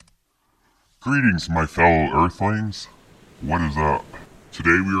Greetings, my fellow Earthlings. What is up?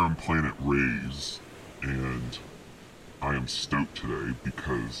 Today we are on planet Rays, and I am stoked today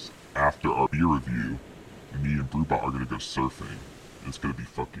because after our beer review, me and Brewbot are gonna go surfing. It's gonna be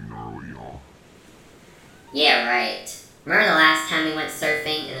fucking gnarly, y'all. Yeah, right. Remember the last time we went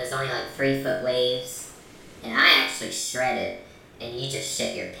surfing and it was only like 3-foot waves? And I actually shredded, and you just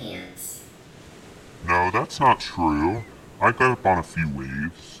shit your pants. No, that's not true. I got up on a few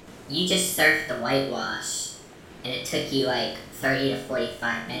waves. You just surfed the whitewash, and it took you like 30 to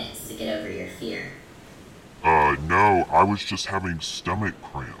 45 minutes to get over your fear. No, I was just having stomach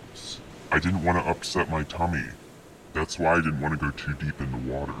cramps. I didn't want to upset my tummy. That's why I didn't want to go too deep in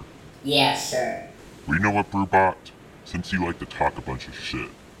the water. Yeah, sure. Well, you know what, Brewbot? Since you like to talk a bunch of shit,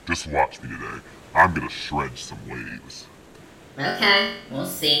 just watch me today. I'm gonna shred some waves. Okay, we'll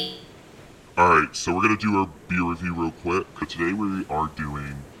see. Alright, so we're gonna do our beer review real quick. Today we are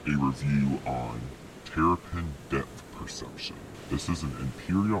doing a review on Terrapin Depth Perception. This is an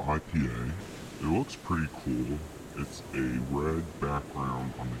Imperial IPA. It looks pretty cool. It's a red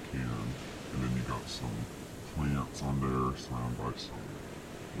background on the can, and then you got some plants on there surrounded by some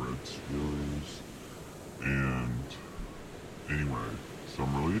red swirls. And anyway, so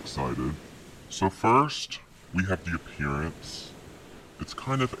I'm really excited. So first, we have the appearance. It's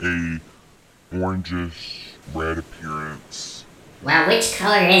kind of a orangish red appearance. Wow, which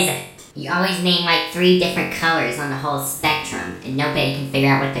color is it? You always name like 3 different colors on the whole spectrum, and nobody can figure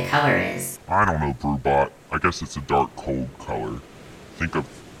out what the color is. I don't know, Brewbot. I guess it's a dark cold color. Think of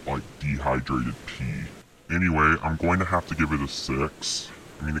like dehydrated pee. Anyway, I'm going to have to give it a 6.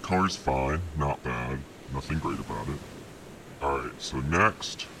 I mean, the color's fine, not bad, nothing great about it. Alright, so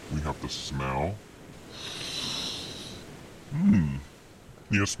next, we have the smell.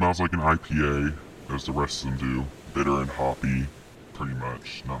 Yeah, it smells like an IPA, as the rest of them do. Bitter and hoppy, pretty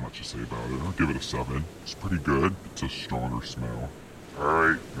much. Not much to say about it. I'll give it a 7. It's pretty good. It's a stronger smell.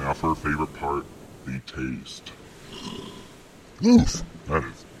 Alright, now for our favorite part, the taste. Oof! That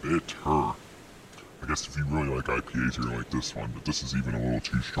is bitter. I guess if you really like IPAs, you're gonna like this one, but this is even a little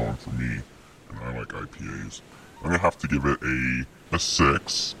too strong for me, and I like IPAs. I'm gonna have to give it a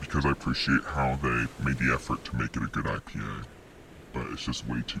 6, because I appreciate how they made the effort to make it a good IPA. But it's just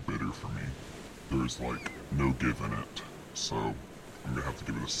way too bitter for me. There's like no give in it, so I'm gonna have to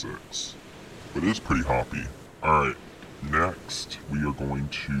give it a 6. But it is pretty hoppy. Alright, next we are going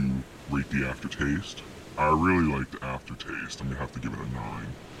to rate the aftertaste. I really like the aftertaste. I'm gonna have to give it a 9.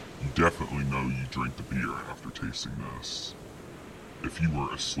 You definitely know you drank the beer after tasting this. If you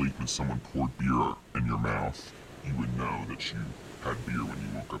were asleep and someone poured beer in your mouth, you would know that you had beer when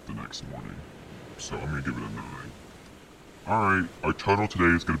you woke up the next morning. So I'm gonna give it a 9. Alright, our total today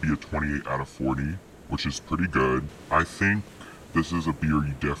is going to be a 28 out of 40, which is pretty good. I think this is a beer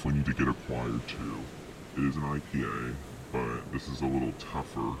you definitely need to get acquired to. It is an IPA, but this is a little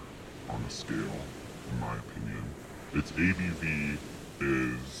tougher on the scale, in my opinion. Its ABV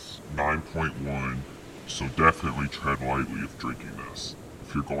is 9.1, so definitely tread lightly if drinking this.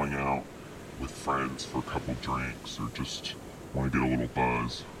 If you're going out with friends for a couple drinks, or just want to get a little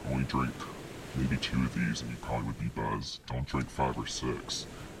buzz, only drink maybe 2 of these and you probably would be buzzed. Don't drink 5 or 6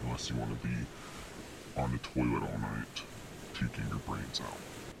 unless you want to be on the toilet all night, puking your brains out.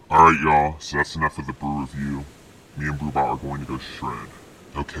 Alright y'all, so that's enough of the brew review. Me and Brewbot are going to go shred.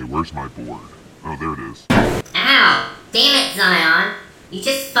 Okay, where's my board? Oh, there it is. Ow! Damn it, Xion! You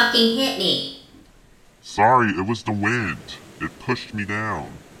just fucking hit me! Sorry, it was the wind. It pushed me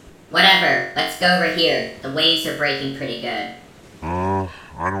down. Whatever, let's go over here. The waves are breaking pretty good. I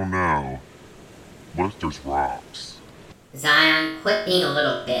don't know. What if there's rocks? Xion, quit being a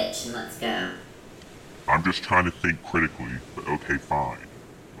little bitch and let's go. I'm just trying to think critically, but okay, fine.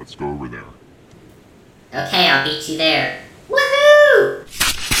 Let's go over there. Okay, I'll beat you there. Woohoo!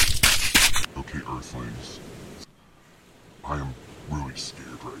 Okay, Earthlings. I am really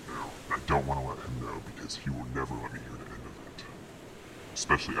scared right now. I don't want to let him know because he will never let me hear the end of it.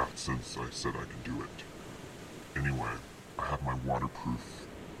 Especially since I said I can do it. Anyway, I have my waterproof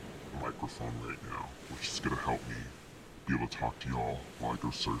microphone right now, which is going to help me be able to talk to y'all while I go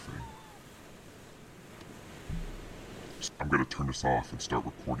surfing. So I'm going to turn this off and start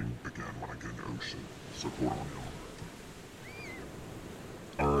recording again when I get in the ocean. So hold on,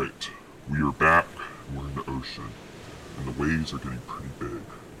 y'all. Alright, we are back, and we're in the ocean, and the waves are getting pretty big.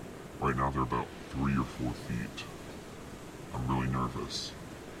 Right now they're about 3 or 4 feet. I'm really nervous,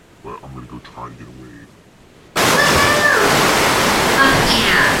 but I'm going to go try to get a wave. Fuck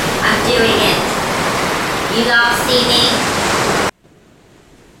yeah! I'm doing it! You all see me?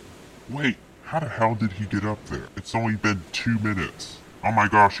 Wait, how the hell did he get up there? It's only been 2 minutes. Oh my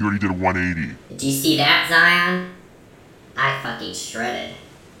gosh, you already did a 180. Did you see that, Xion? I fucking shredded.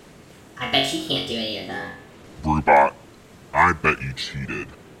 I bet you can't do any of that. Brewbot, I bet you cheated.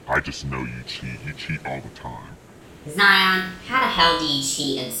 I just know you cheat. You cheat all the time. Xion, how the hell do you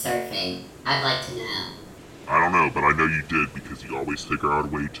cheat in surfing? I'd like to know. I don't know, but I know you did because you always figure out a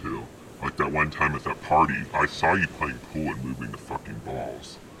way to. Like that one time at that party, I saw you playing pool and moving the fucking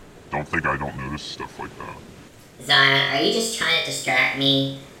balls. Don't think I don't notice stuff like that. Xion, are you just trying to distract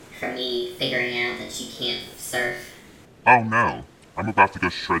me from me figuring out that you can't surf? Oh no, I'm about to go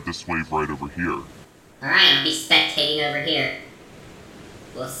shred this wave right over here. Alright, I'll be spectating over here.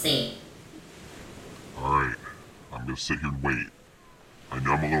 We'll see. Alright, I'm gonna sit here and wait. I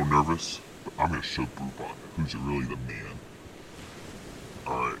know I'm a little nervous, but I'm gonna show Brewbot who's really the man.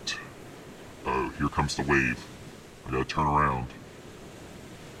 Alright. Oh, here comes the wave. I gotta turn around.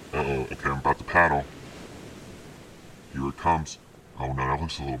 Uh-oh, okay, I'm about to paddle. Here it comes. Oh no, that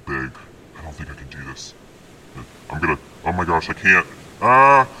looks a little big. I don't think I can do this. Oh my gosh, I can't.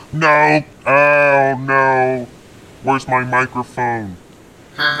 Ah, no! Oh no! Where's my microphone?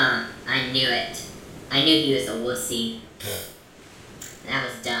 Haha, I knew it. I knew he was a wussy. That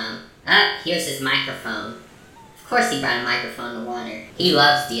was dumb. Ah, here's his microphone. Of course he brought a microphone to water. He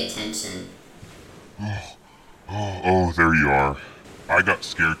loves the attention. Oh, there you are. I got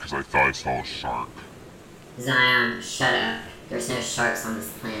scared because I thought I saw a shark. Xion, shut up. There's no sharks on this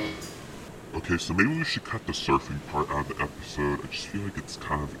planet. Okay, so maybe we should cut the surfing part out of the episode. I just feel like it's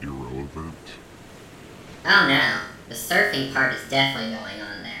kind of irrelevant. Oh no, the surfing part is definitely going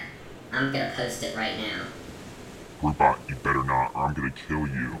on there. I'm gonna post it right now. Brewbot, you better not, or I'm gonna kill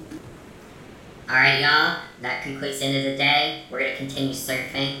you. Alright y'all, that concludes the end of the day. We're gonna continue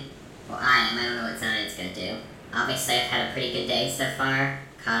surfing. Well, I don't know what Zion's gonna do. Obviously I've had a pretty good day so far.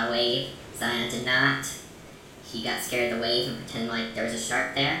 Caught a wave, Xion did not. He got scared of the wave and pretended like there was a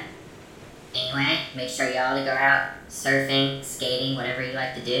shark there. Anyway, make sure y'all to go out surfing, skating, whatever you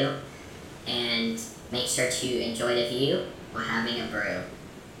like to do. And make sure to enjoy the view while having a brew.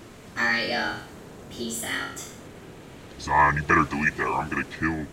 Alright y'all, peace out. Zion, you better delete that or I'm gonna kill